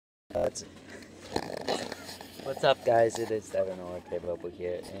What's up, guys? It is Devin Bubble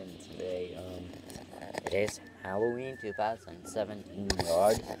here, and today, it is Halloween 2017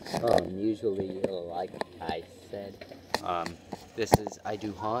 yard. Usually, like I said, I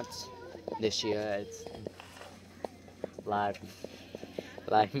do haunts. This year, it's live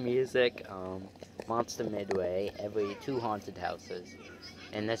music, Monster Midway, every 2 haunted houses.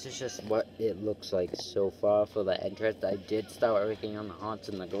 And this is just what it looks like so far for the entrance. I did start working on the haunts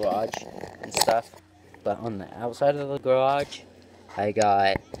in the garage and stuff. But on the outside of the garage, I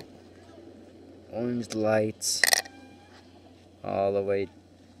got orange lights all the way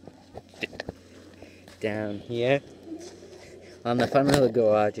down here. On the front of the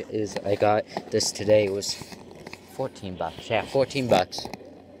garage I got this today. It was 14 bucks. Yeah, 14 bucks.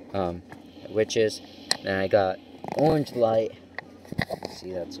 Witches. Then I got orange light.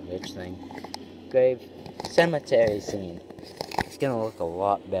 See, that's a witch thing. Grave. Cemetery scene. It's gonna look a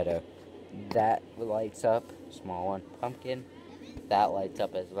lot better. That lights up. Small one. Pumpkin. That lights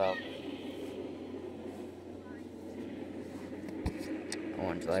up as well.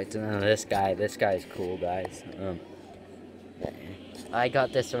 Orange lights. And then this guy's cool, guys. I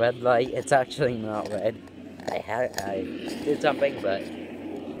got this red light. It's actually not red. I did something, but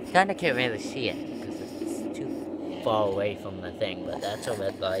kind of can't really see it because it's too far away from the thing. But that's a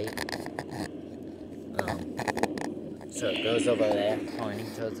red light. So it goes over there,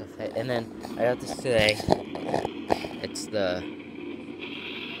 pointing towards the face. And then I got this today. It's the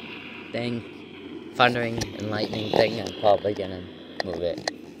thing, thundering and lightning thing. I'm probably gonna move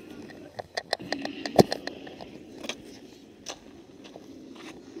it.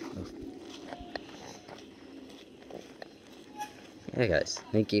 Hey guys,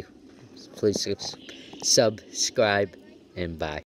 thank you. Please subscribe and bye.